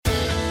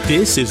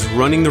This is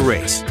Running the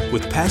Race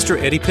with Pastor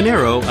Eddie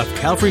Pinero of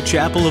Calvary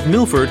Chapel of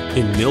Milford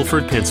in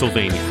Milford,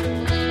 Pennsylvania.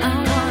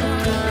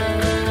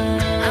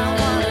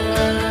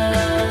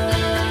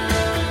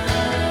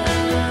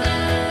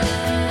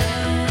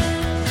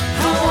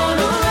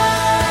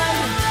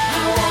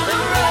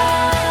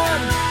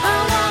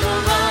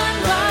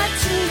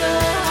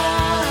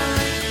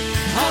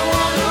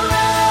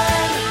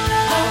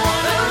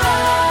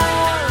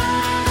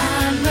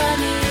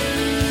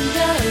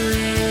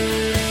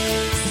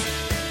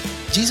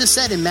 Jesus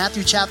said in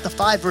Matthew chapter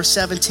 5, verse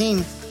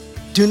 17,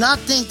 "Do not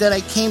think that I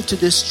came to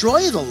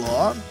destroy the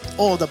law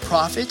or the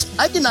prophets.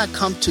 I did not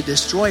come to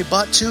destroy,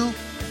 but to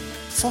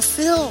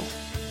fulfill."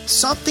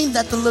 Something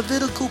that the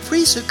Levitical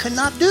priesthood could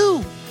not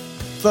do.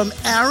 From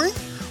Aaron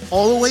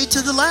all the way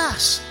to the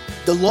last.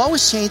 The law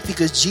was changed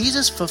because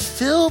Jesus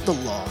fulfilled the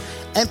law.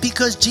 And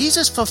because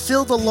Jesus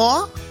fulfilled the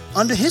law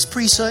under his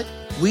priesthood,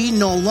 we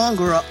no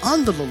longer are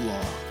under the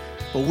law.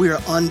 But we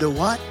are under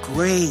what?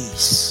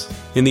 Grace.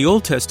 In the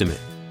Old Testament,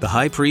 the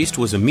high priest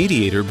was a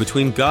mediator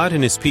between God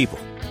and his people.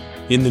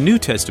 In the New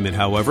Testament,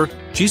 however,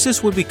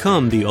 Jesus would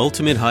become the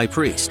ultimate high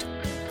priest.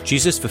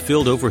 Jesus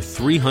fulfilled over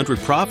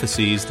 300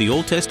 prophecies the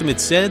Old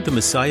Testament said the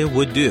Messiah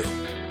would do.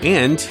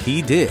 And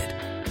he did.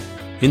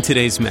 In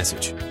today's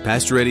message,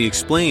 Pastor Eddie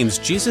explains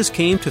Jesus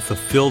came to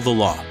fulfill the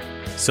law,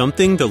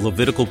 something the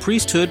Levitical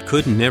priesthood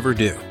could never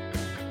do.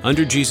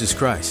 Under Jesus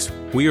Christ,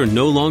 we are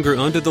no longer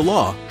under the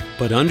law,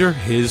 but under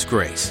his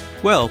grace.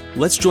 Well,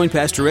 let's join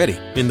Pastor Eddie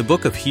in the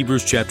book of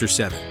Hebrews chapter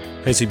 7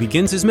 as he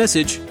begins his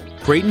message,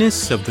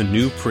 Greatness of the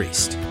New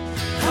Priest.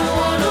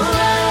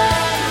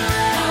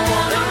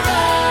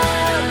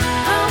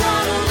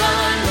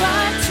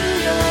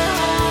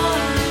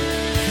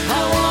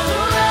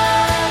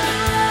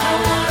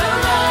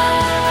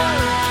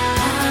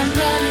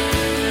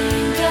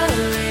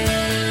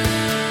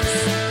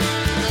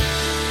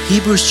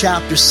 Hebrews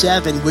chapter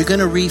 7, we're going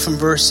to read from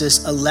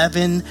verses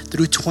 11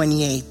 through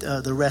 28,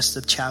 the rest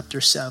of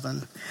chapter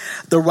 7.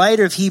 The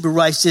writer of Hebrews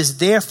writes this,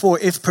 "Therefore,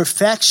 if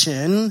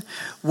perfection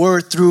were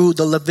through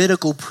the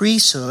Levitical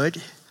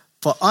priesthood,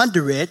 for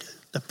under it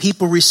the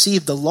people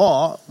received the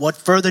law, what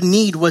further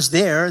need was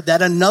there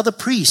that another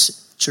priest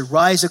should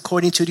rise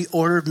according to the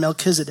order of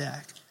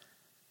Melchizedek,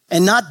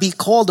 and not be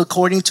called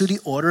according to the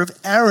order of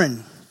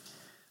Aaron?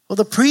 Well,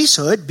 the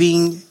priesthood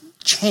being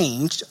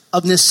changed,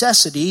 of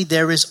necessity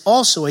there is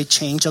also a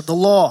change of the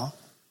law.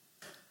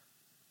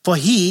 For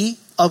he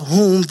of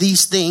whom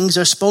these things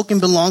are spoken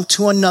belonged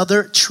to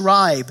another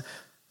tribe,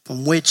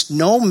 from which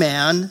no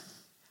man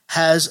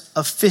has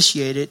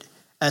officiated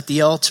at the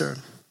altar.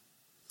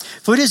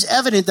 For it is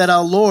evident that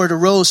our Lord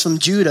arose from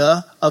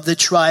Judah of the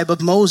tribe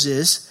of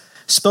Moses,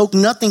 spoke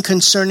nothing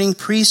concerning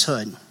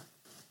priesthood.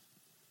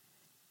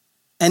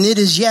 And it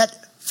is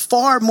yet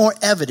far more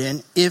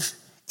evident if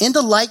in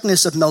the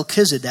likeness of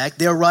Melchizedek,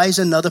 there rise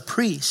another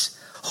priest,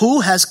 who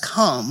has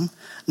come,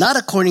 not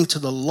according to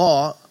the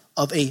law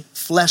of a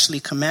fleshly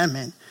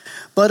commandment,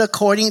 but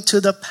according to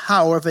the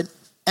power of an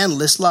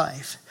endless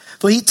life.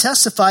 For he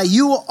testified,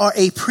 you are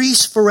a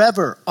priest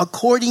forever,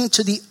 according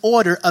to the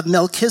order of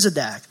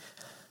Melchizedek.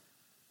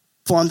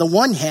 For on the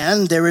one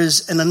hand, there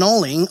is an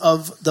annulling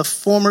of the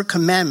former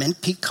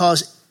commandment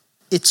because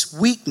its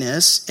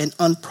weakness and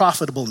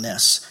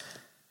unprofitableness.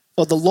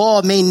 For the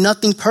law made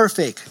nothing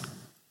perfect.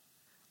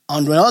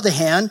 On the other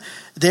hand,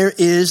 there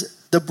is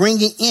the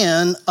bringing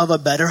in of a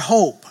better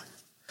hope,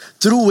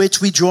 through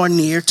which we draw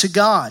near to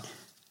God.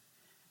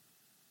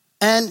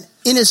 And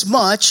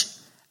inasmuch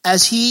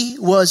as he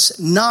was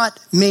not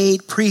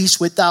made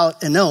priest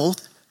without an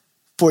oath,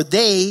 for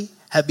they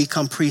have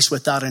become priests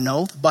without an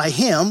oath, by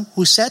him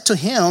who said to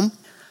him,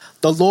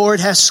 the Lord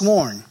has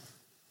sworn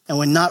and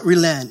will not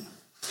relent.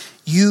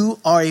 You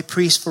are a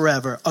priest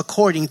forever,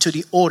 according to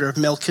the order of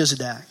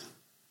Melchizedek.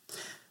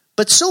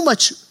 But so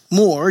much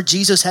more,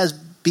 Jesus has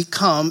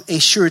become a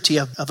surety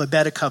of a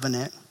better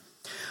covenant.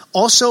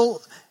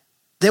 Also,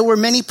 there were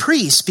many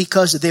priests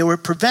because they were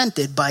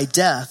prevented by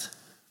death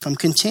from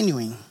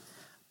continuing.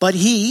 But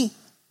he,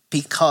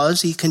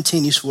 because he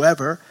continues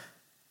forever,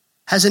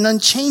 has an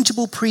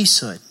unchangeable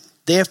priesthood.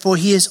 Therefore,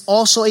 he is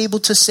also able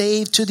to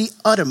save to the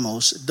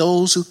uttermost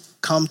those who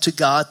come to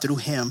God through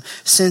him,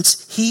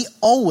 since he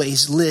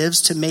always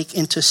lives to make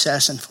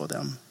intercession for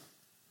them.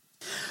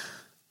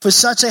 For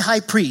such a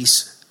high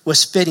priest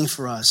was fitting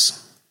for us,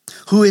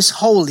 who is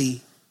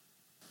holy,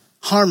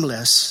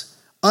 harmless,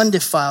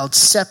 undefiled,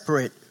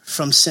 separate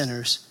from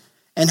sinners,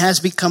 and has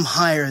become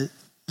higher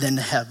than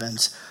the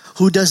heavens,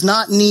 who does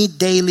not need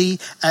daily,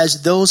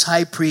 as those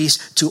high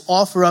priests, to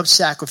offer up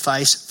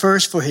sacrifice,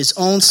 first for his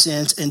own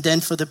sins and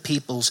then for the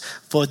people's.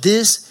 For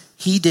this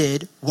he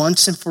did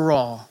once and for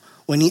all,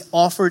 when he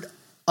offered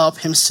up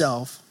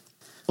himself.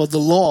 For the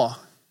law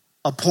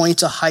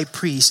appoints a high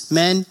priest,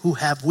 men who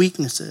have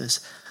weaknesses,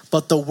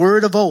 but the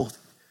word of oath,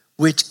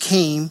 which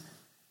came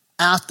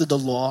after the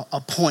law,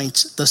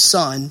 appoints the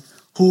Son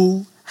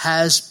who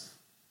has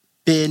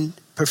been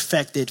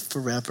perfected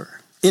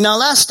forever. In our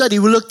last study,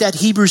 we looked at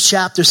Hebrews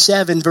chapter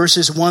 7,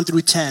 verses 1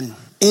 through 10,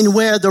 in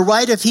where the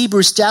writer of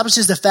Hebrews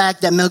establishes the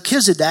fact that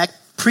Melchizedek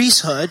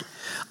priesthood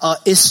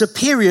is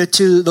superior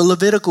to the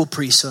Levitical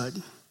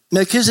priesthood.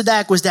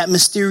 Melchizedek was that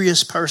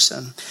mysterious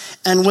person.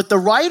 And what the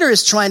writer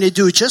is trying to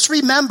do, just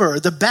remember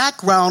the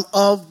background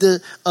of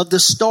the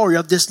story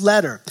of this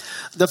letter.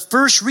 The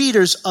first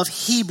readers of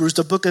Hebrews,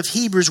 the book of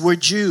Hebrews, were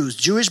Jews,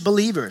 Jewish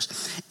believers.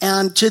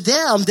 And to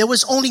them, there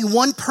was only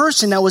one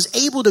person that was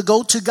able to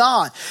go to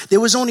God. There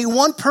was only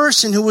one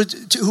person who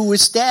would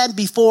stand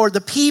before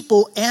the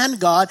people and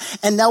God,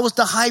 and that was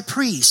the high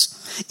priest.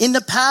 In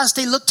the past,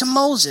 they looked to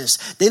Moses.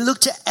 They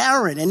looked to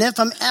Aaron. And then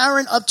from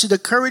Aaron up to the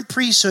current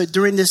priesthood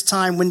during this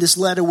time when this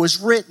letter was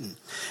written.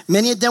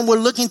 Many of them were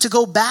looking to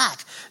go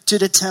back to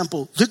the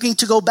temple, looking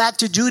to go back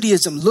to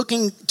Judaism,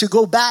 looking to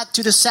go back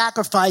to the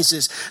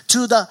sacrifices,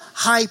 to the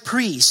high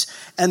priest.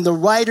 And the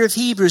writer of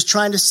Hebrews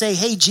trying to say,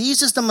 hey,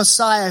 Jesus the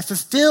Messiah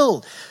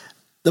fulfilled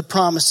the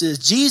promises.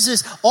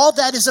 Jesus, all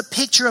that is a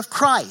picture of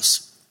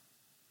Christ.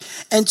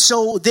 And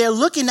so they're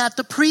looking at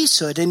the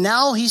priesthood. And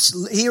now he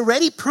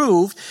already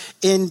proved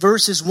in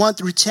verses 1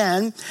 through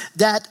 10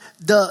 that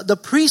the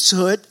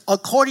priesthood,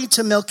 according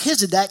to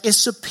Melchizedek, is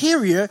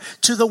superior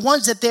to the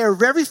ones that they're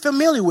very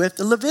familiar with,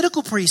 the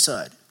Levitical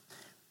priesthood.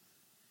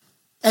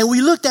 And we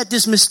looked at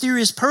this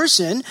mysterious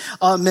person,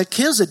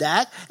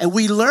 Melchizedek, and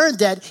we learned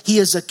that he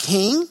is a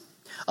king.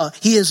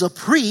 He is a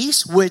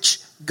priest, which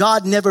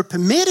God never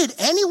permitted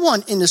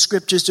anyone in the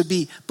scriptures to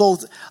be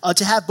both,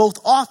 to have both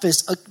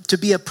office, to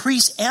be a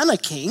priest and a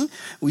king.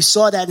 We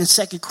saw that in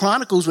 2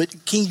 Chronicles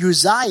with King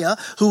Uzziah,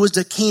 who was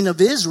the king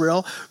of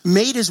Israel,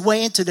 made his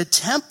way into the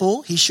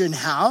temple he shouldn't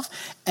have,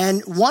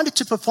 and wanted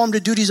to perform the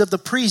duties of the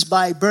priest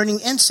by burning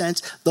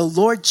incense. The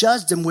Lord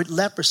judged him with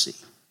leprosy.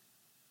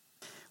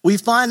 We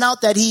find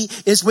out that he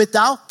is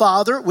without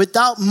father,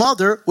 without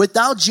mother,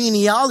 without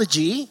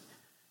genealogy.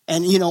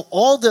 And,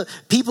 all the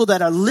people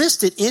that are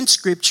listed in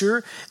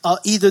Scripture,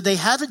 either they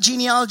have a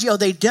genealogy or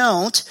they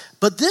don't.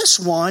 But this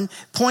one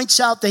points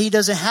out that he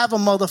doesn't have a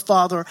mother,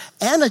 father,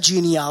 and a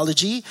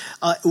genealogy,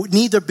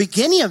 neither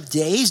beginning of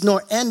days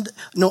nor end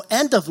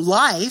of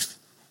life.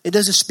 It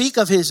doesn't speak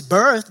of his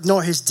birth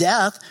nor his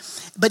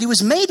death. But he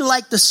was made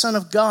like the Son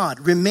of God,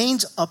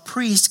 remains a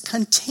priest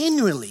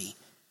continually.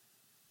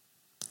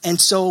 And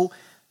so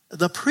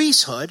the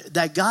priesthood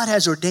that God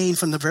has ordained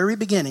from the very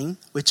beginning,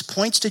 which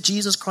points to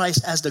Jesus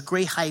Christ as the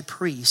great high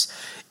priest,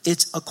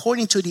 it's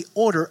according to the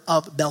order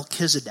of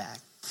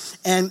Melchizedek.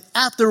 And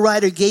after the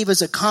writer gave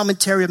us a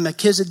commentary of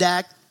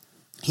Melchizedek,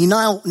 he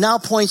now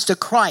points to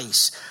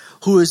Christ,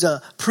 who is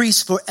a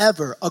priest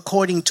forever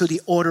according to the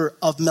order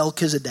of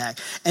Melchizedek.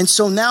 And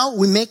so now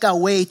we make our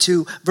way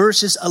to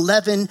verses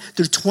 11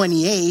 through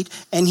 28.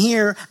 And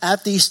here,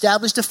 after he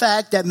established the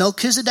fact that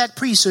Melchizedek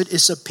priesthood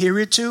is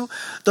superior to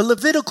the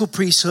Levitical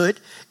priesthood,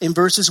 in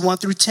verses 1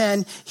 through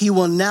 10, he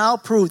will now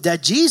prove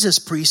that Jesus'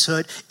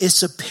 priesthood is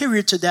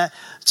superior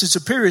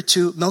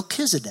to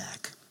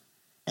Melchizedek.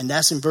 And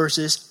that's in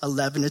verses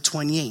 11 to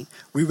 28.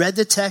 We read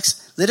the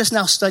text. Let us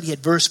now study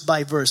it verse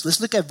by verse.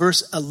 Let's look at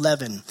verse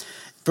 11.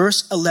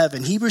 Verse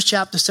 11, Hebrews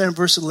chapter 7,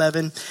 verse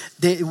 11,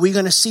 we're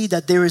going to see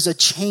that there is a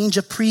change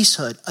of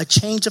priesthood,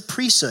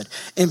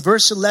 In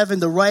verse 11,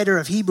 the writer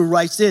of Hebrew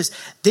writes this,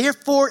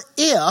 therefore,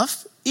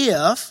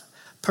 if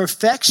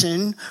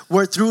perfection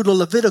were through the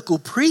Levitical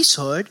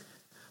priesthood,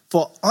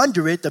 for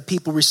under it the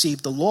people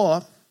received the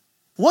law,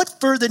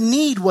 what further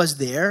need was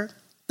there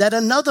that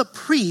another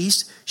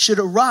priest should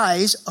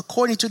arise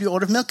according to the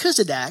order of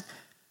Melchizedek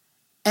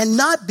and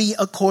not be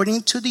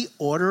according to the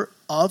order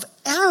of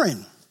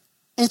Aaron?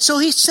 And so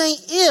he's saying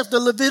if the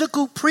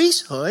Levitical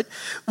priesthood,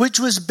 which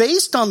was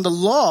based on the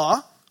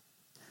law,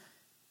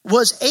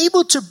 was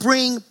able to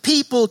bring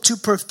people to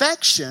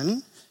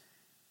perfection,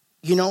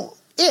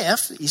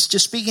 if, he's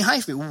just speaking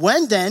hyphen,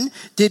 when then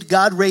did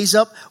God raise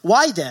up,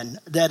 why then,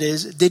 that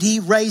is, did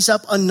he raise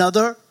up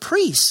another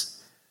priest?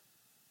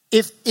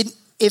 If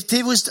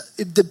it was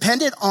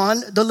dependent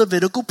on the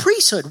Levitical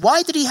priesthood,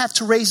 why did he have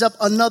to raise up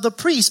another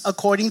priest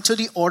according to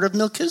the order of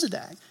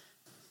Melchizedek?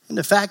 And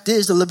the fact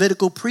is, the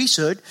Levitical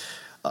priesthood,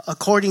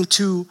 according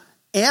to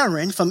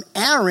Aaron, from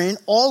Aaron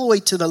all the way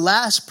to the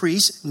last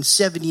priest in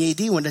 70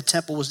 AD when the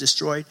temple was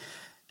destroyed,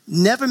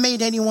 never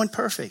made anyone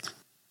perfect.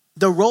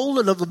 The role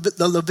of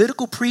the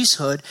Levitical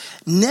priesthood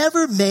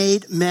never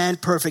made man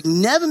perfect,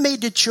 never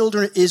made the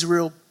children of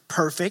Israel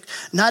perfect,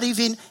 not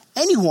even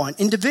anyone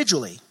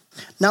individually.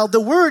 Now, the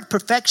word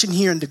perfection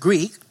here in the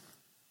Greek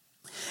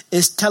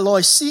is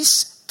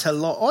teloisis.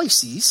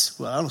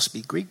 Well, I don't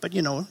speak Greek, but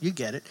you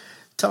get it.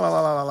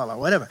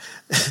 Whatever.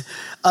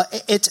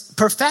 It's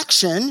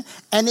perfection,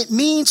 and it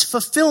means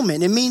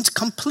fulfillment. It means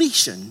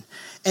completion.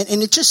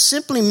 And it just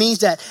simply means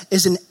that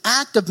it's an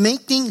act of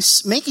making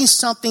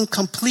something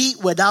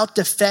complete without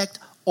defect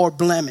or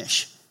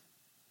blemish.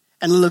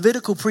 And the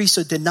Levitical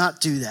priesthood did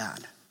not do that.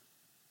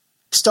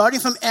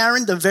 Starting from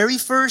Aaron, the very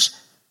first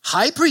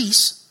high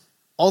priest,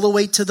 all the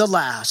way to the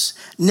last,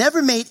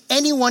 never made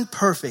anyone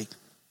perfect.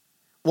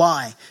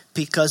 Why?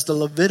 Because the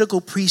Levitical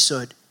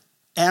priesthood,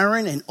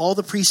 Aaron and all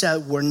the priests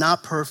were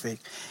not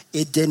perfect.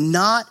 It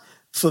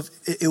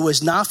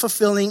was not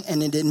fulfilling,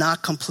 and it did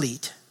not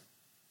complete.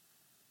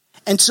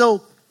 And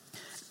so,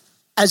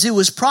 as it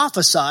was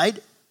prophesied,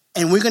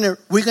 and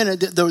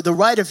the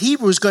writer of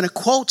Hebrews is going to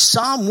quote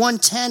Psalm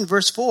 110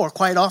 verse 4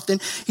 quite often.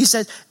 He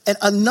said, and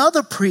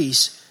another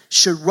priest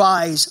should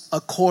rise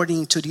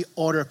according to the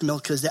order of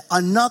Melchizedek.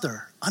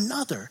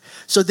 Another.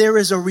 So there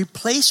is a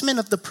replacement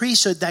of the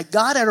priesthood that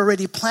God had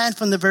already planned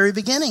from the very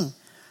beginning.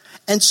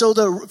 And so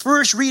the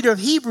first reader of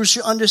Hebrews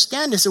should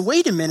understand this. And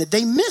wait a minute,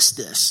 they missed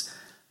this.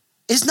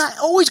 It's not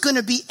always going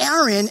to be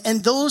Aaron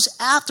and those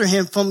after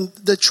him from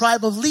the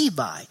tribe of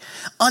Levi.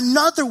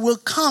 Another will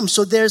come.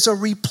 So there's a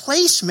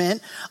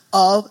replacement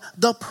of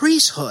the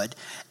priesthood.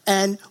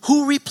 And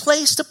who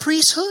replaced the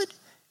priesthood?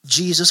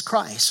 Jesus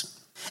Christ.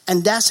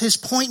 And that's his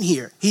point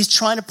here. He's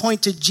trying to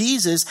point to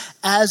Jesus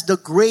as the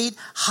great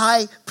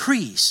high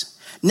priest.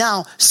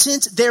 Now,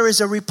 since there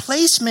is a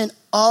replacement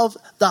of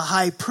the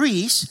high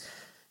priest,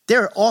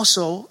 there is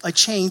also a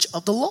change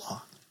of the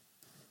law.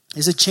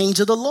 There's a change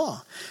of the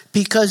law.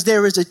 Because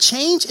there is a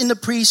change in the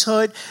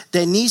priesthood,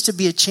 there needs to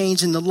be a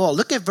change in the law.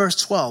 Look at verse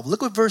 12.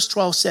 Look what verse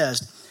 12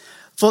 says.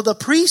 For the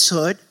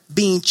priesthood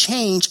being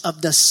changed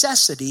of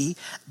necessity,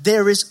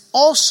 there is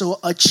also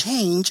a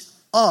change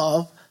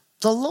of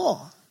the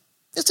law.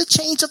 It's a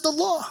change of the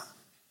law.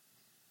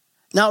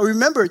 Now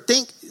remember,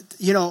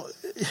 you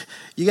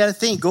got to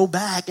think, go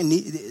back, and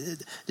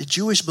the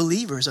Jewish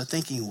believers are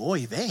thinking,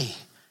 oy vey,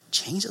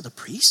 change of the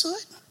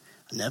priesthood?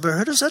 I never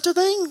heard of such a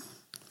thing.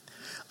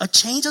 A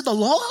change of the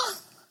law?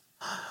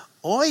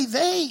 Oy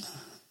vey.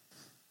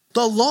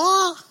 The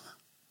law,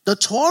 the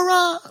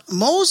Torah,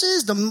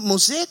 Moses, the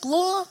Mosaic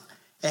law,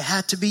 it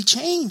had to be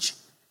changed.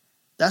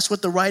 That's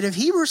what the writer of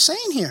Hebrews is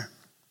saying here.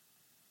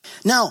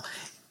 Now,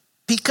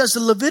 because the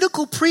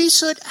Levitical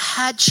priesthood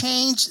had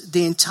changed,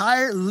 the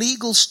entire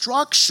legal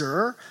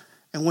structure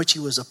in which he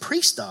was a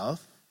priest of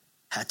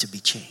had to be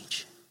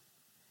changed.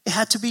 It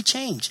had to be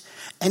changed.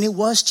 And it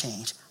was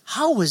changed.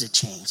 How was it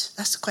changed?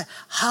 That's the question.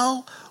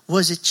 How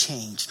was it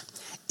changed?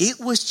 It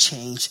was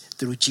changed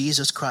through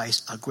Jesus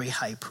Christ, our great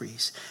high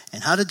priest.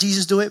 And how did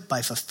Jesus do it?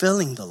 By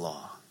fulfilling the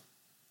law.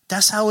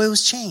 That's how it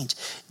was changed.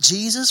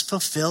 Jesus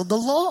fulfilled the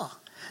law.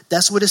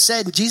 That's what it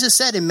said. Jesus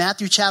said in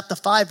Matthew chapter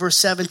 5, verse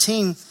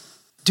 17,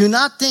 do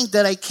not think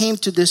that I came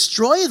to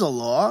destroy the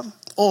law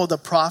or the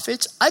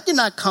prophets. I did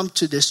not come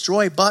to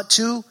destroy, but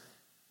to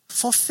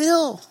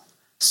fulfill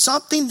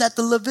something that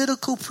the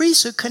Levitical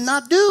priesthood could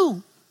not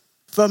do.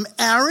 From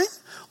Aaron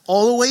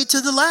all the way to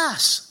the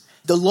last.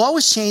 The law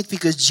was changed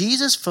because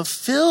Jesus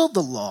fulfilled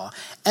the law.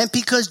 And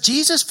because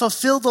Jesus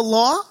fulfilled the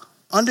law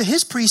under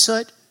his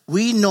priesthood,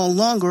 we no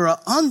longer are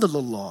under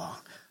the law.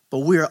 But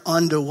we are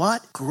under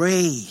what?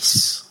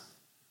 Grace.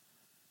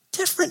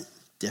 Different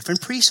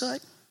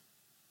priesthood.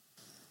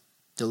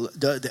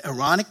 The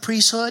Aaronic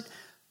priesthood,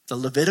 the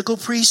Levitical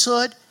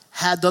priesthood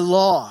had the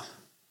law.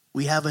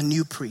 We have a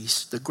new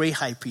priest, the great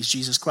high priest,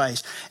 Jesus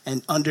Christ.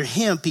 And under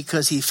him,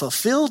 because he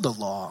fulfilled the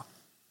law,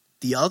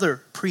 the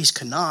other priests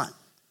cannot.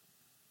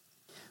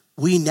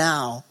 We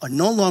now are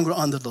no longer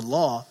under the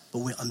law, but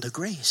we're under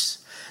grace.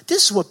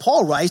 This is what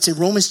Paul writes in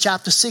Romans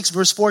chapter 6,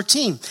 verse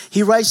 14.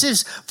 He writes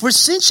this, for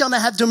sin shall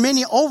not have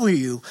dominion over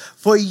you,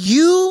 for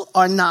you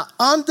are not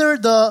under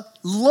the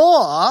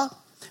law,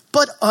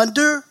 but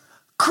under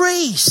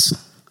grace.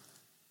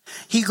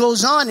 He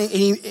goes on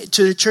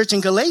to the church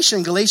in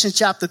Galatians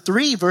chapter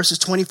 3, verses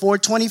 24,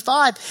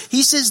 25.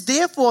 He says,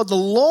 therefore the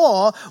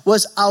law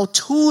was our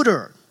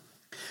tutor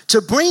to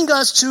bring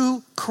us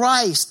to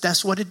Christ.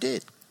 That's what it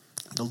did.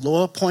 The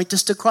law pointed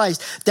us to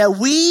Christ, that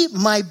we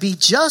might be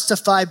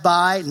justified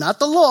by, not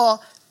the law,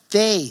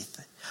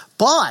 faith.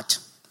 But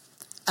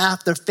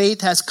after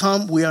faith has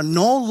come, we are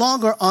no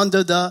longer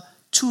under the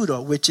tutor,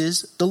 which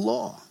is the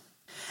law.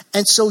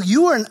 And so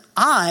you and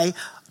I,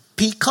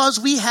 because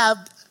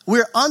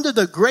we're under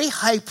the great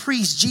high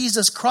priest,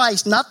 Jesus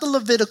Christ, not the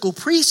Levitical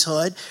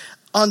priesthood,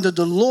 under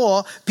the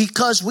law,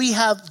 because we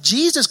have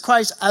Jesus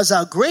Christ as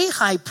our great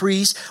high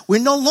priest,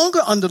 we're no longer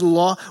under the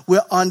law,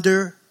 we're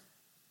under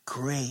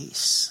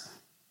grace.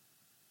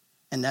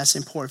 And that's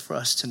important for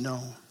us to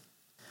know.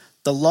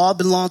 The law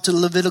belonged to the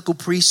Levitical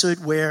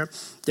priesthood, where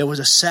there was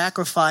a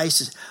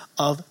sacrifice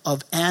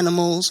of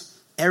animals.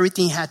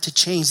 Everything had to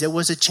change. There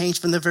was a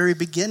change from the very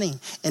beginning.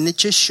 And it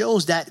just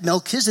shows that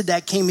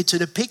Melchizedek came into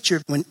the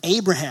picture when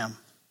Abraham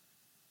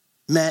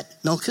met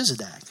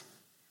Melchizedek.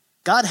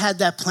 God had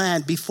that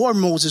plan before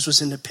Moses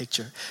was in the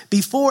picture,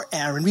 before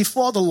Aaron,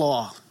 before the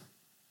law.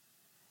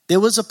 There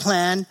was a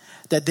plan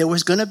that there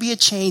was going to be a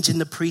change in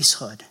the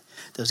priesthood.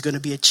 There was going to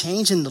be a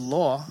change in the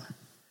law.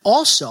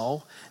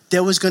 Also,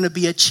 there was going to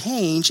be a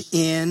change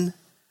in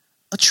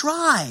the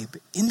tribe.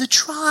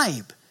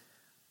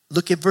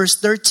 Look at verse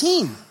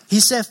 13. He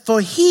said, for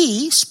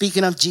he,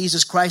 speaking of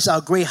Jesus Christ, our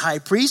great high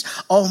priest,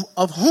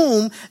 of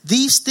whom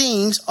these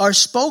things are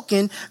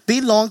spoken,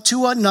 belong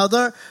to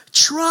another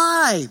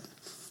tribe,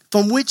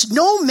 from which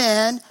no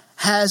man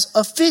has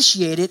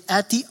officiated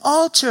at the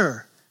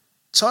altar.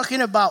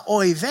 Talking about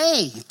oy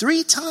vey,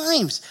 3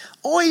 times.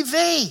 Oy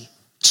vey,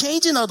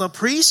 changing of the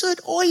priesthood,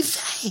 oy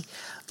vey.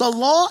 The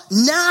law,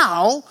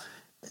 now,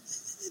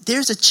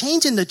 there's a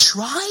change in the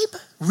tribe?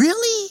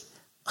 Really?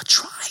 A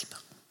tribe?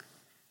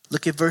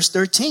 Look at verse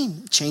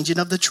 13, changing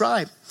of the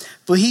tribe.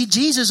 For he,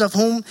 Jesus, of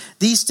whom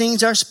these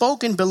things are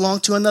spoken,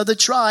 belonged to another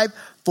tribe,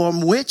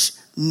 from which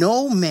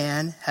no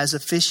man has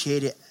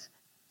officiated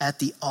at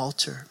the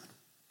altar.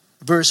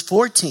 Verse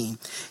 14,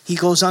 he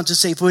goes on to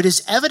say, for it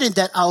is evident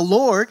that our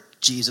Lord,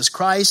 Jesus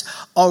Christ,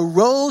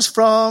 arose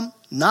from,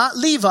 not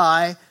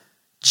Levi,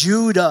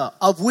 Judah,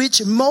 of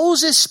which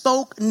Moses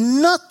spoke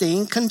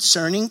nothing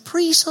concerning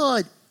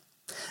priesthood.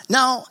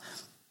 Now,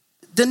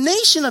 the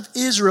nation of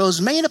Israel is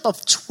made up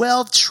of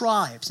 12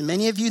 tribes. And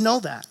many of you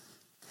know that.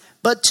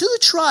 But 2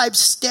 tribes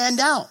stand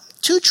out.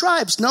 2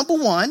 tribes. Number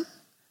 1,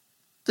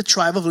 the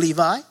tribe of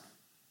Levi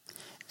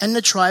and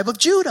the tribe of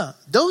Judah.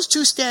 Those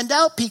 2 stand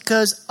out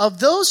because of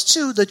those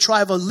 2, the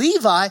tribe of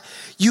Levi,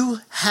 you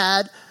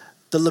had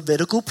the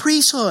Levitical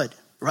priesthood,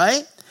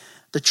 right?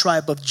 The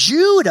tribe of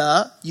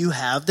Judah, you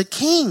have the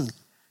king.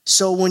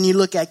 So when you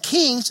look at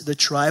kings, the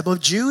tribe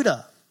of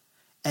Judah.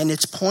 And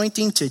it's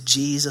pointing to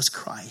Jesus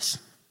Christ.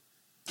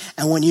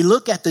 And when you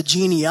look at the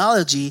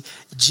genealogy,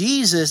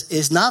 Jesus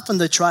is not from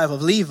the tribe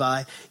of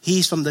Levi.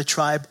 He's from the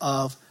tribe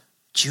of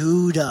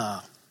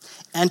Judah.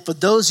 And for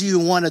those of you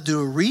who want to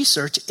do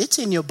research, it's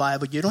in your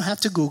Bible. You don't have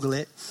to Google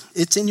it.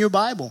 It's in your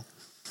Bible.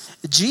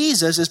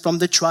 Jesus is from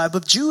the tribe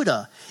of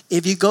Judah.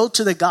 If you go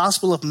to the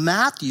Gospel of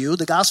Matthew,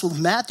 the Gospel of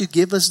Matthew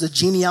gives us the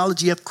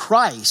genealogy of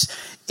Christ.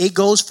 It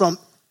goes from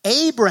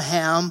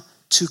Abraham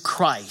to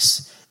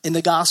Christ. In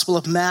the Gospel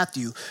of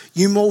Matthew.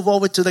 You move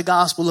over to the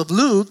Gospel of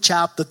Luke,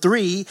 chapter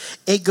 3.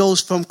 It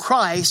goes from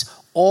Christ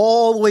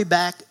all the way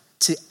back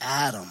to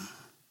Adam.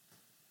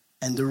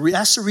 And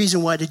that's the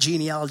reason why the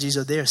genealogies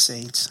are there,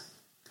 saints.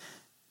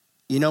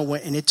 You know,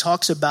 and it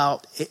talks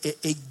about,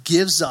 it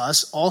gives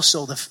us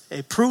also,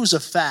 it proves the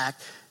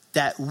fact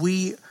that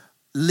we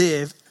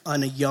live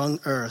on a young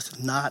earth,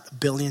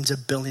 not billions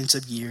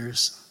of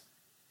years.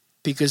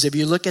 Because if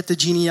you look at the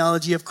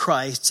genealogy of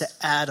Christ to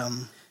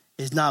Adam,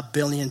 is not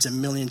billions and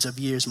millions of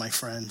years, my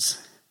friends.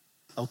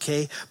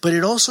 Okay? But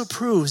it also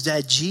proves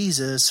that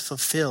Jesus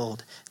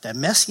fulfilled that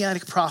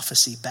messianic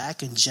prophecy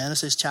back in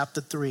Genesis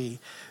chapter 3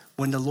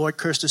 when the Lord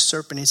cursed the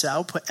serpent. He said, I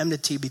will put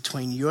enmity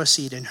between your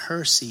seed and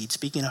her seed.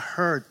 Speaking of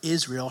her,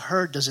 Israel,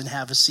 her doesn't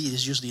have a seed.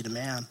 It's usually the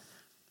man.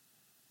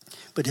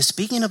 But it's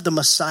speaking of the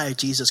Messiah,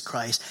 Jesus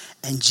Christ.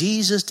 And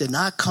Jesus did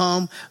not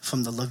come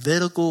from the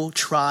Levitical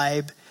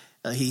tribe.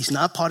 He's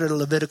not part of the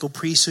Levitical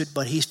priesthood,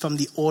 but he's from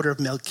the order of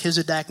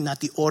Melchizedek, not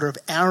the order of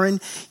Aaron.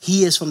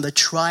 He is from the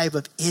tribe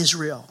of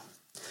Israel.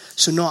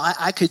 So no,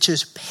 I could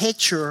just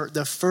picture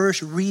the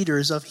first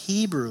readers of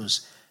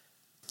Hebrews.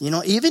 You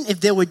know, even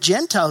if there were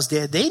Gentiles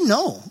there, they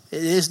know.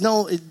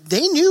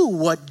 They knew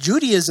what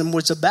Judaism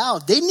was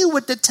about. They knew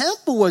what the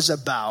temple was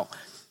about.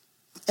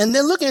 And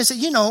they're looking and say,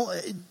 you know,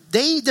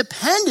 they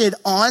depended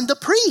on the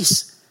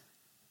priests.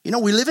 You know,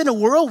 we live in a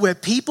world where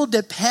people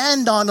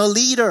depend on a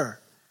leader.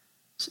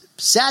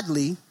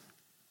 Sadly,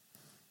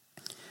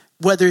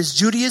 whether it's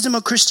Judaism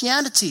or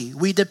Christianity,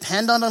 we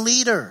depend on a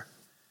leader.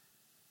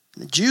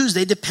 The Jews,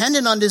 they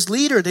depended on this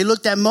leader. They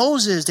looked at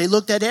Moses. They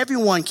looked at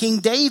everyone, King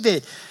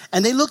David.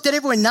 And they looked at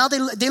everyone. Now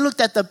they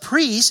looked at the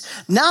priests.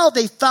 Now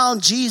they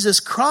found Jesus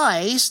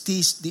Christ,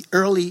 the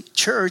early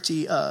church,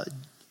 the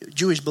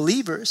Jewish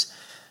believers.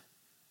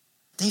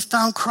 They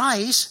found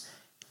Christ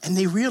and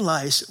they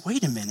realized,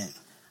 wait a minute.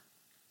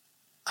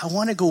 I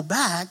want to go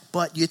back,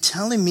 but you're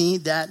telling me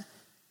that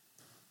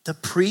the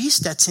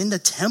priest that's in the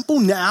temple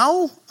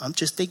now, I'm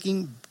just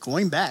thinking,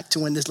 going back to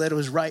when this letter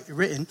was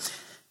written,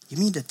 you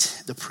mean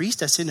the priest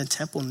that's in the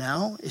temple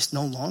now is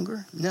no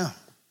longer? No.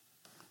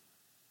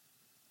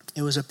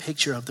 It was a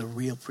picture of the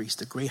real priest,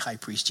 the great high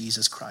priest,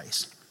 Jesus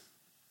Christ.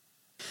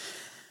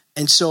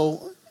 And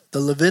so the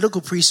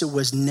Levitical priesthood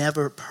was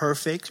never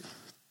perfect.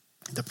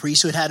 The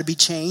priesthood had to be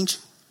changed.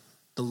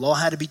 The law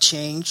had to be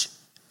changed.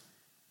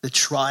 The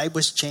tribe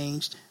was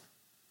changed.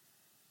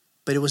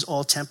 But it was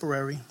all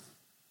temporary.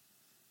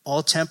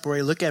 All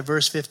temporary. Look at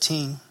verse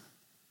 15.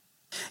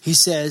 He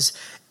says,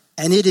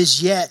 and it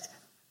is yet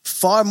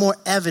far more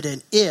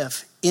evident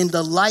if in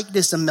the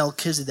likeness of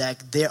Melchizedek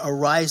there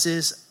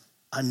arises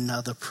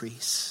another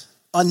priest.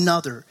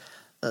 Another.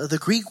 The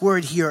Greek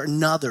word here,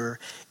 another,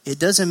 it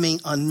doesn't mean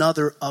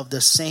another of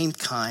the same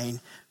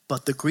kind,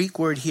 but the Greek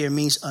word here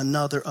means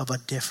another of a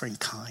different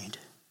kind.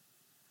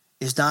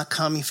 It's not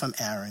coming from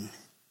Aaron.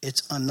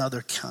 It's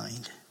another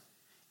kind.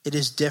 It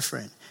is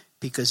different.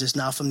 Because it's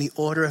not from the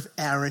order of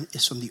Aaron,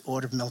 it's from the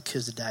order of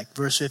Melchizedek.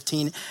 Verse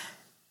 15,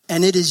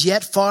 and it is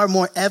yet far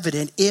more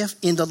evident if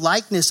in the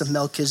likeness of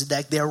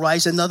Melchizedek there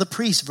arise another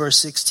priest, verse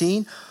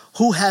 16,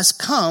 who has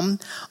come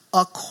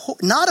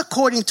not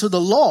according to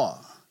the law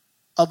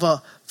of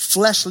a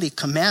fleshly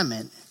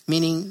commandment,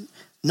 meaning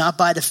not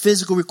by the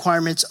physical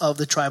requirements of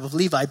the tribe of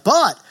Levi,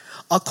 but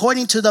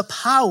according to the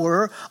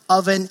power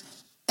of an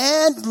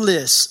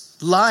endless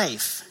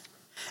life.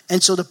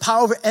 And so the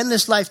power of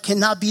endless life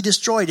cannot be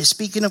destroyed. It's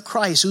speaking of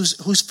Christ,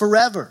 who's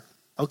forever.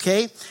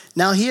 Okay?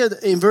 Now here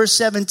in verse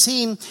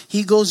 17,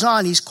 he goes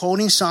on. He's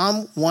quoting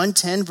Psalm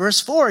 110, verse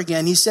 4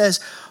 again. He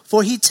says,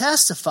 for he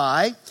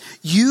testified,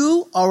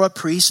 you are a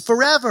priest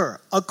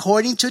forever,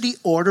 according to the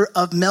order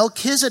of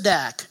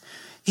Melchizedek.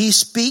 He's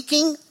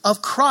speaking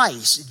of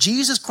Christ,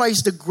 Jesus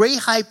Christ, the great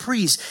high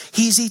priest.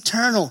 He's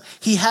eternal.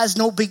 He has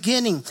no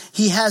beginning.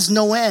 He has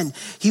no end.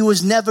 He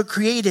was never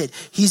created.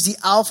 He's the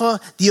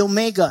Alpha, the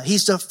Omega.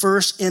 He's the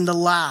first and the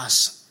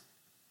last.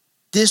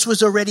 This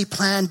was already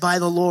planned by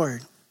the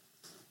Lord.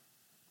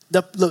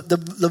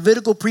 The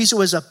Levitical priesthood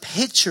was a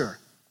picture.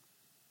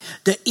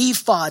 The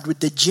ephod with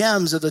the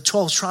gems of the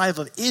 12th tribe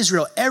of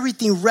Israel,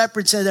 everything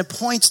represented and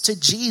points to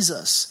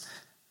Jesus.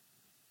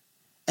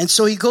 And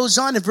so he goes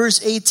on in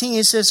verse 18,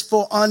 he says,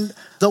 for on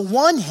the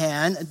one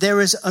hand,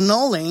 there is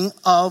annulling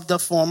of the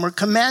former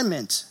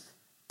commandment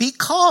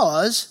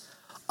because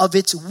of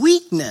its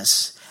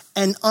weakness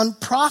and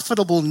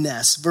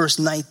unprofitableness. Verse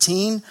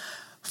 19,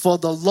 for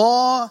the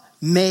law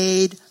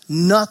made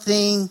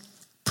nothing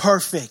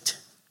perfect.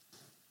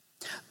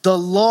 The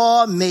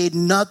law made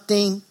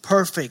nothing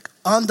perfect.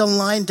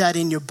 Underline that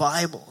in your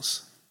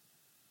Bibles.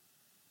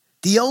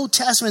 The Old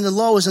Testament, the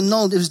law was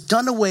annulled. It was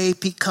done away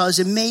because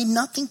it made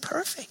nothing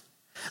perfect.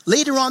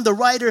 Later on, the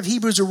writer of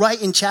Hebrews will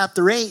write in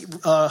chapter 8,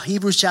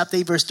 Hebrews chapter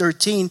 8, verse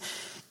 13,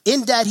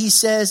 in that he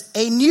says,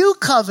 a new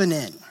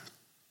covenant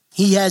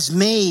he has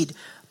made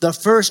the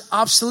first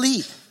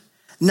obsolete.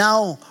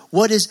 Now,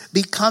 what is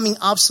becoming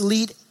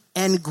obsolete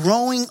and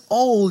growing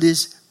old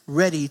is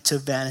ready to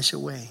vanish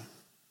away.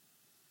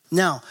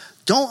 Now,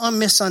 don't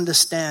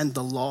misunderstand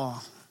the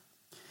law.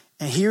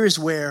 And here is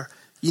where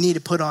you need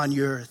to put on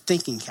your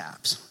thinking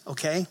caps,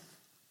 okay?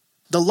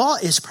 The law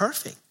is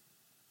perfect.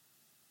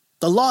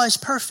 The law is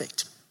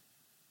perfect,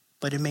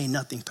 but it made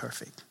nothing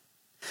perfect.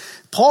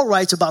 Paul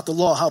writes about the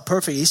law, how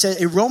perfect. He said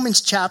in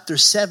Romans chapter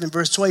 7,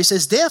 verse 12, he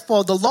says,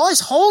 therefore, the law is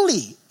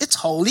holy. It's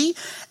holy.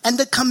 And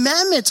the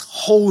commandments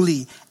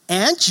holy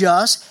and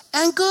just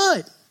and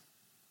good.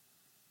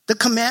 The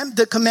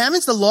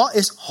commandments, the law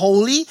is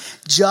holy,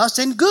 just,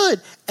 and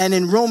good. And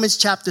in Romans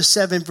chapter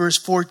 7, verse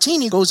 14,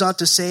 he goes on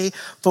to say,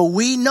 for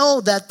we know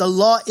that the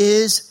law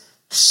is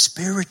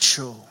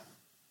spiritual.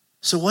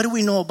 So what do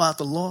we know about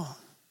the law?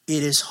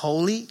 It is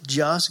holy,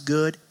 just,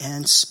 good,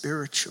 and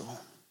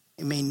spiritual.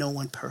 It made no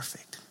one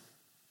perfect.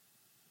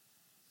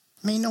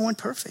 It made no one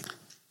perfect.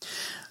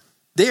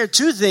 There are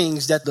two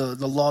things that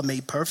the law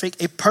made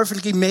perfect. It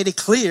perfectly made it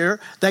clear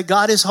that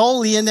God is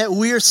holy and that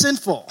we are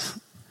sinful.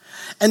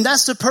 And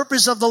that's the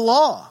purpose of the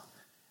law.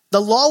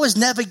 The law was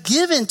never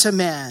given to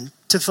man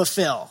to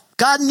fulfill.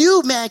 God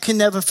knew man can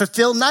never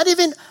fulfill, not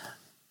even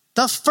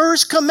the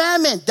first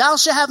commandment. Thou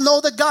shalt have no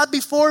other God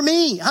before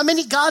me. How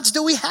many gods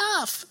do we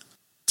have?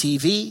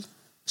 TV,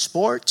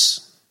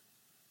 sports.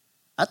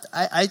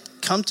 I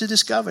come to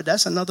discover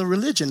that's another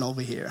religion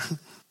over here.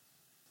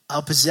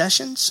 Our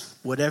possessions,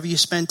 whatever you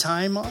spend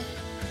time on.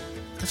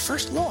 The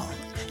first law.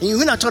 And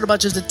we're not talking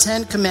about just the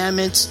 10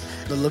 commandments,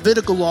 the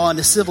Levitical law and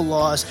the civil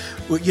laws.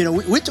 We're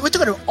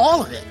talking about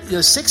all of it.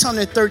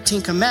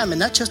 613 commandments,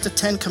 not just the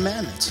 10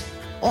 commandments.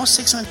 All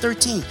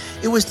 613.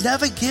 It was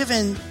never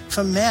given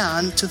for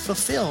man to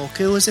fulfill.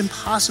 Okay? It was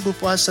impossible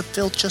for us to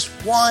fulfill just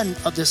one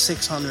of the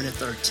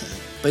 613.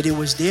 But it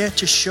was there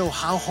to show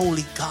how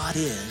holy God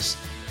is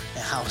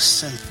and how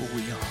sinful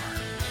we are.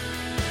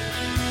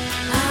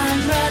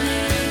 I'm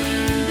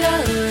running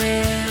the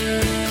race.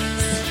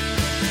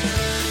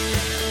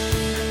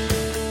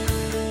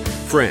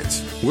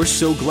 Friends, we're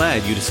so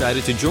glad you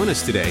decided to join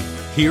us today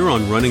here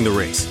on Running the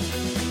Race.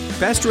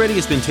 Pastor Eddie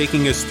has been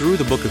taking us through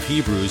the book of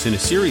Hebrews in a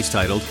series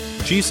titled,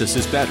 Jesus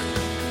is Better.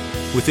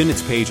 Within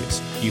its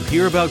pages, you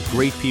hear about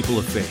great people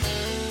of faith.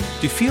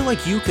 Do you feel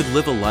like you could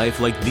live a life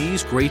like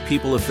these great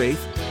people of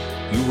faith?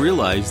 You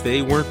realize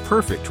they weren't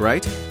perfect,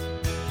 right?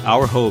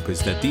 Our hope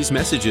is that these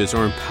messages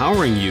are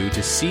empowering you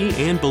to see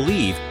and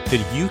believe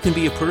that you can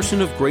be a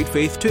person of great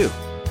faith too.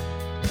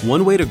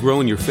 One way to grow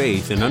in your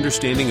faith and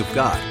understanding of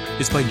God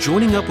is by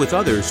joining up with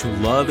others who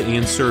love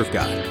and serve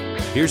God.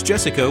 Here's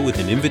Jessica with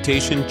an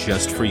invitation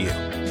just for you.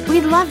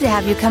 We'd love to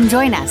have you come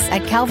join us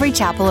at Calvary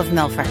Chapel of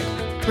Milford.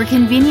 We're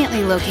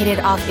conveniently located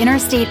off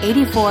Interstate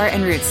 84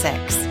 and Route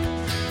 6.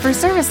 For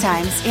service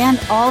times and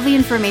all the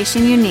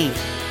information you need,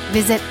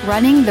 visit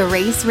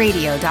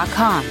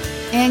runningtheraceradio.com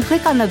and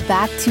click on the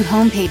Back to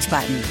Homepage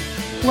button.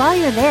 While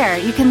you're there,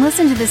 you can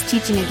listen to this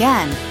teaching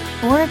again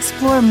or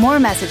explore more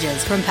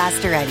messages from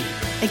Pastor Eddie.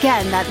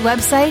 Again, that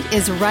website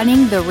is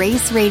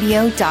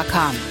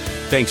runningtheraceradio.com.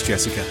 Thanks,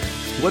 Jessica.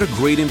 What a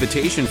great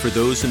invitation for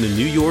those in the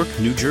New York,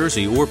 New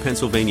Jersey, or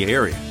Pennsylvania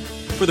area.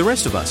 For the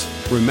rest of us,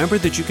 remember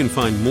that you can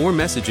find more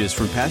messages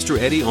from Pastor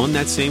Eddie on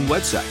that same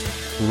website,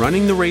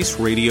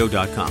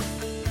 runningtheraceradio.com.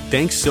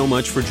 Thanks so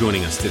much for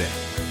joining us today.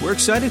 We're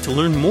excited to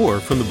learn more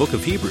from the book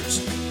of Hebrews.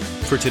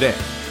 For today,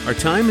 our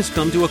time has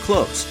come to a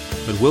close,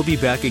 but we'll be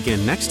back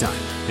again next time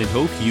and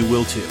hope you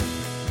will too.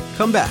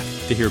 Come back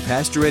to hear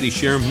Pastor Eddie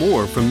share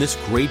more from this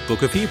great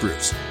book of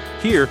Hebrews,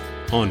 here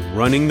on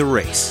Running the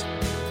Race.